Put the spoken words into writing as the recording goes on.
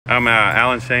I'm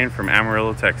Alan Shane from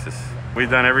Amarillo, Texas. We've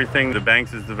done everything the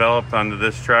Banks has developed onto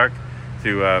this truck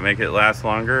to make it last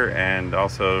longer and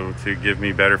also to give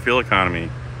me better fuel economy.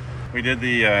 We did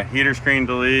the heater screen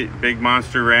delete, big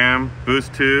monster ram,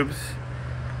 boost tubes,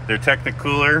 their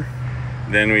Intercooler.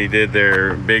 Then we did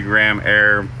their big ram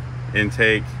air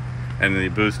intake and the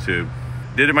boost tube.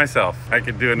 Did it myself. I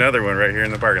could do another one right here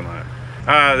in the parking lot.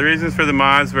 The reasons for the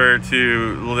mods were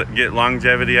to get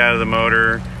longevity out of the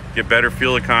motor, get better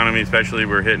fuel economy, especially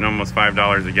we're hitting almost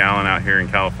 $5 a gallon out here in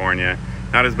California.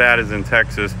 Not as bad as in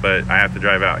Texas, but I have to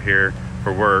drive out here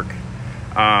for work.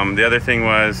 The other thing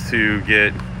was to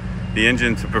get the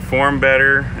engine to perform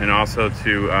better and also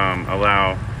to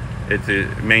allow it to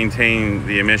maintain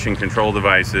the emission control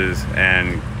devices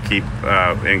and keep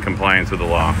in compliance with the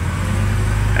law.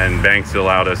 And Banks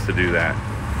allowed us to do that.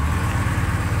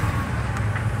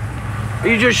 Are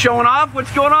you just showing off?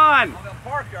 What's going on? I'm gonna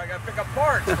park here. I gotta pick up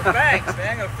parts for Banks,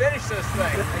 man. I'm gonna finish this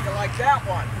thing. Make it like that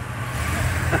one.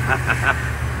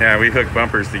 Yeah, we hooked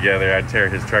bumpers together. I'd tear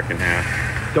his truck in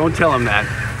half. Don't tell him that.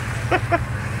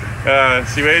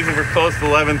 She weighs over close to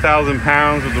 11,000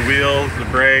 pounds with the wheels, the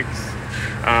brakes,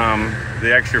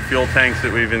 the extra fuel tanks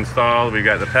that we've installed. We've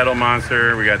got the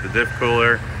PedalMonster, we got the diff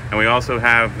cooler, and we also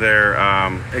have their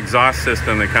exhaust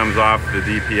system that comes off the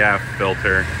DPF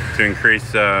filter to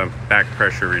increase back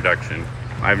pressure reduction.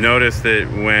 I've noticed that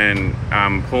when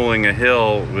I'm pulling a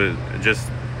hill with just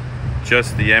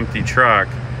the empty truck,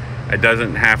 it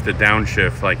doesn't have to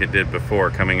downshift like it did before,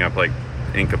 coming up like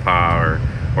Incapaz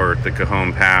or the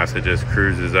Cajon Pass. It just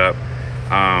cruises up.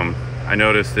 I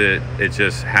noticed that it's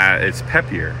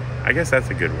peppier. I guess that's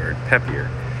a good word, peppier.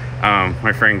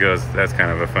 My friend goes, that's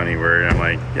kind of a funny word. I'm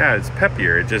like, yeah, it's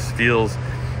peppier. It just feels,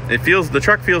 the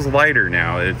truck feels lighter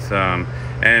now. It's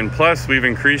and plus we've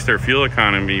increased our fuel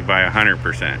economy by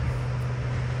 100%.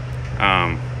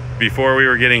 Before we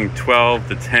were getting 12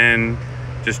 to 10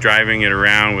 just driving it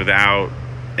around without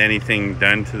anything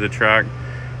done to the truck.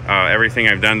 Everything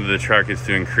I've done to the truck is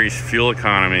to increase fuel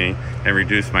economy and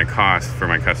reduce my cost for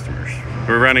my customers.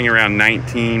 We're running around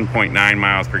 19.9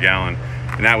 miles per gallon,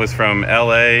 and that was from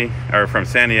LA, or from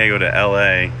San Diego to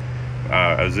LA,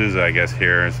 Azusa, I guess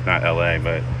here. It's not LA,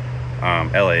 but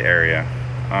LA area.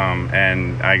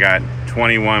 And I got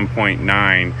 21.9,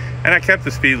 and I kept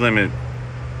the speed limit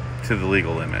to the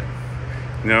legal limit.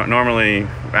 You know, normally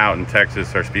out in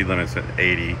Texas, our speed limit's at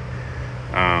 80.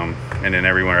 And then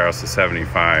everywhere else is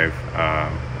 75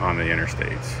 on the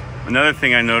interstates. Another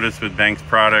thing I noticed with Banks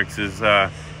products is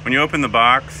when you open the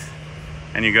box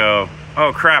and you go,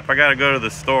 oh crap, I gotta go to the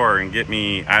store and get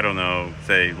me, I don't know,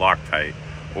 say Loctite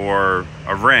or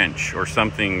a wrench or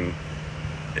something.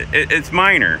 It's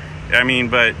minor. I mean,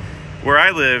 but where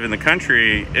I live in the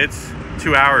country, it's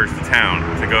 2 hours to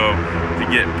town to go to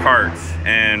get parts.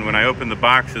 And when I opened the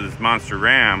box of this Monster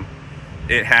Ram,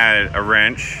 it had a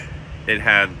wrench, it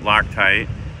had Loctite,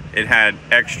 it had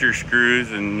extra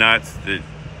screws and nuts that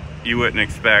you wouldn't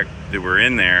expect that were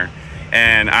in there.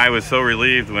 And I was so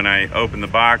relieved when I opened the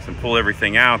box and pulled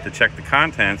everything out to check the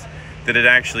contents that it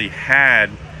actually had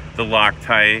the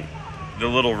Loctite, the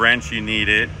little wrench you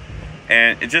needed,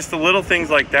 and just the little things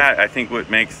like that. I think what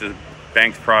makes the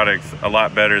Banks products a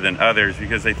lot better than others,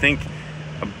 because they think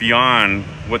beyond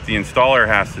what the installer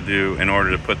has to do in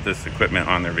order to put this equipment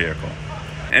on their vehicle.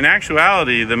 In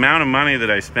actuality, the amount of money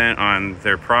that I spent on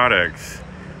their products,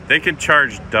 they could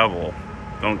charge double.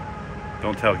 Don't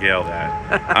tell Gail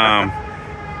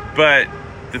that. But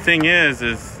the thing is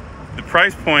the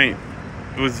price point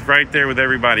was right there with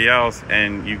everybody else,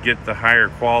 and you get the higher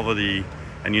quality,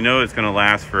 and you know it's going to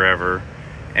last forever,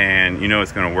 and you know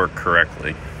it's going to work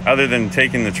correctly. Other than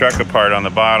taking the truck apart on the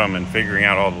bottom and figuring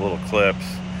out all the little clips.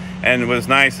 And what's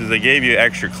nice is they gave you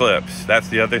extra clips. That's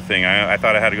the other thing. I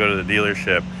thought I had to go to the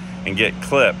dealership and get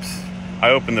clips.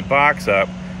 I opened the box up,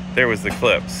 there was the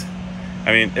clips.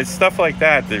 I mean, it's stuff like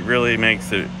that that really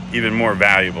makes it even more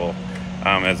valuable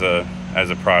as a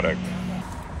product.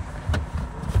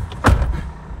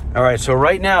 All right, so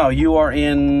right now you are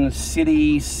in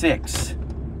City 6.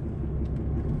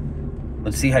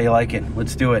 Let's see how you like it.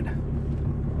 Let's do it.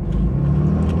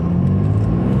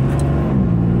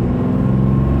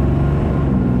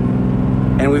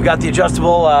 And we've got the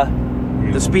adjustable,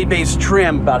 the speed base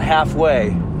trim about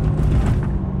halfway.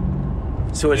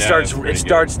 So it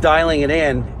starts dialing it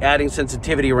in, adding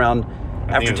sensitivity around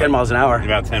after 10 miles an hour.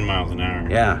 About 10 miles an hour.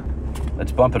 Yeah.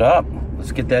 Let's bump it up.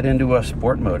 Let's get that into a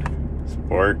sport mode.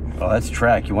 Sport? Oh, that's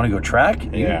track. You want to go track?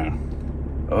 Yeah.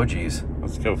 Oh, geez.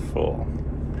 Let's go full.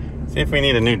 See if we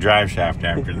need a new drive shaft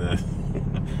after this.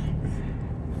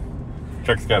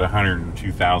 Truck's got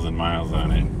 102,000 miles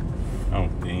on it. Oh,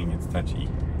 dang, it's touchy.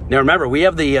 Now remember, we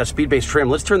have the speed base trim.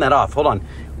 Let's turn that off. Hold on.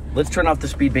 Let's turn off the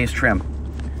speed base trim.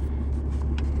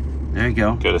 There you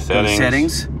go. Go to settings.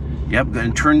 Settings. Yep,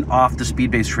 and turn off the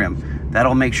speed base trim.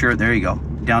 That'll make sure, there you go.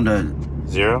 Down to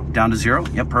 0? Down to 0,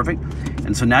 yep, perfect.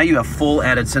 And so now you have full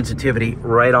added sensitivity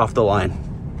right off the line.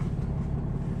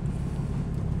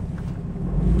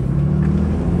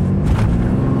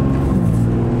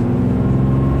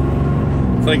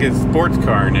 It's like a sports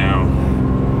car now.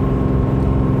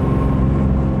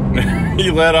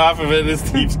 You let off of it,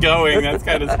 this keeps going. That's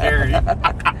kind of scary.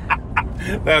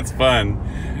 That's fun.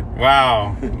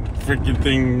 Wow. Freaking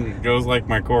thing goes like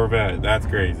my Corvette. That's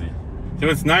crazy. So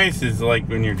what's nice is like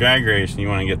when you're drag racing, you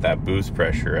want to get that boost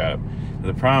pressure up.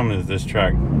 The problem is this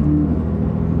truck.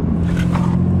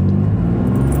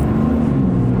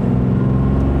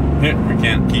 We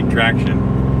can't keep traction.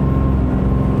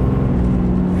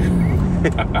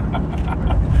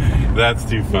 That's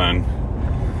too fun.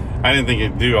 I didn't think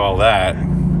it'd do all that.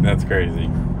 That's crazy.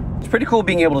 It's pretty cool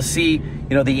being able to see, you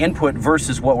know, the input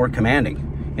versus what we're commanding.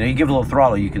 You know, you give it a little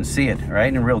throttle, you can see it,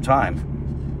 right, in real time.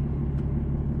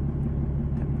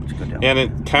 Let's go down. And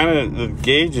it kind of, the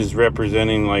gauge is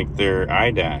representing like their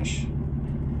iDash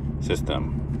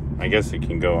system. I guess it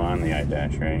can go on the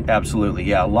iDash, right? Absolutely,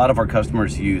 yeah. A lot of our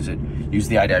customers use it. Use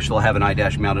the iDash. They'll have an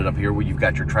iDash mounted up here where you've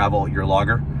got your travel, your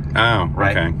logger. Oh,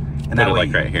 right? Okay. And put it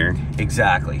like right here.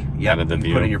 Exactly. Yeah. Out of the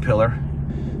view. Put in your pillar.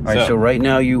 All right. So right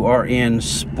now you are in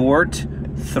Sport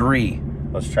 3.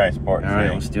 Let's try Sport 3. All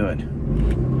right. Let's do it.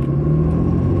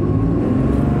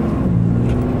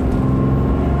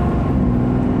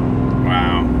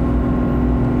 Wow.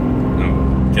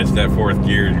 Oh, catch that 4th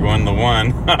gear. You won the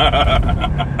one.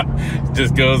 It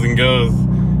just goes and goes.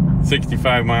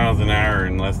 65 miles an hour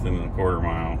in less than a quarter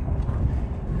mile.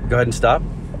 Go ahead and stop.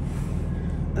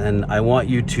 And I want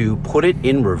you to put it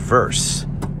in reverse.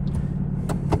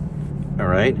 All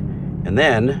right. And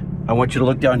then I want you to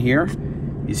look down here.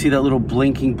 You see that little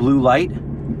blinking blue light?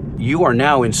 You are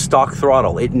now in stock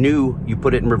throttle. It knew you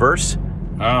put it in reverse.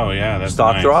 Oh, yeah. That's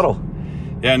stock nice. Throttle.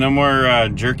 Yeah, no more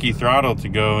jerky throttle to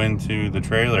go into the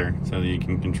trailer so that you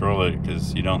can control it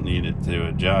because you don't need it to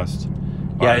adjust.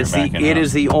 Yeah, it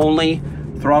is the only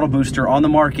throttle booster on the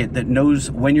market that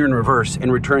knows when you're in reverse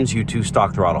and returns you to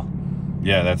stock throttle.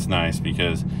 Yeah, that's nice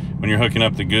because when you're hooking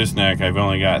up the gooseneck, I've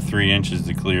only got 3 inches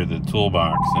to clear the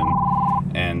toolbox,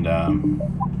 and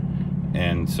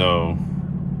so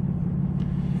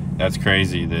that's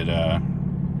crazy that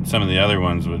some of the other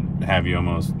ones would have you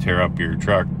almost tear up your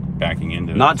truck backing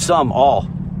into it. Not some, all.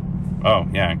 Oh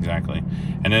yeah, exactly.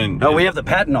 And then no, we have the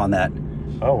patent on that.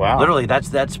 Oh wow! Literally, that's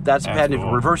patented.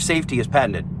 Cool. Reverse safety is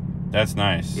patented. That's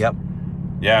nice. Yep.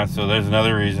 Yeah, so there's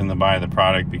another reason to buy the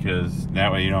product because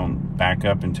that way you don't back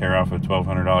up and tear off a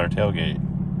 $1,200 tailgate.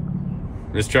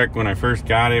 This truck, when I first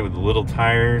got it with the little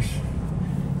tires,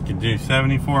 could do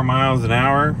 74 miles an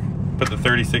hour. Put the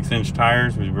 36-inch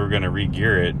tires, we were going to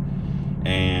re-gear it,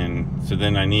 and so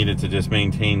then I needed to just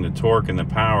maintain the torque and the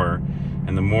power.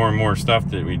 And the more and more stuff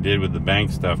that we did with the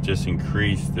bank stuff just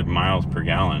increased the miles per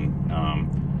gallon,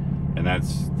 and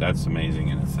that's amazing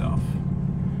in itself.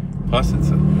 Plus, it's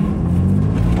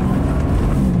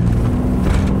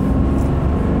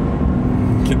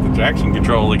get the traction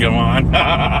control to come on.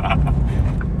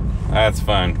 That's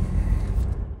fun.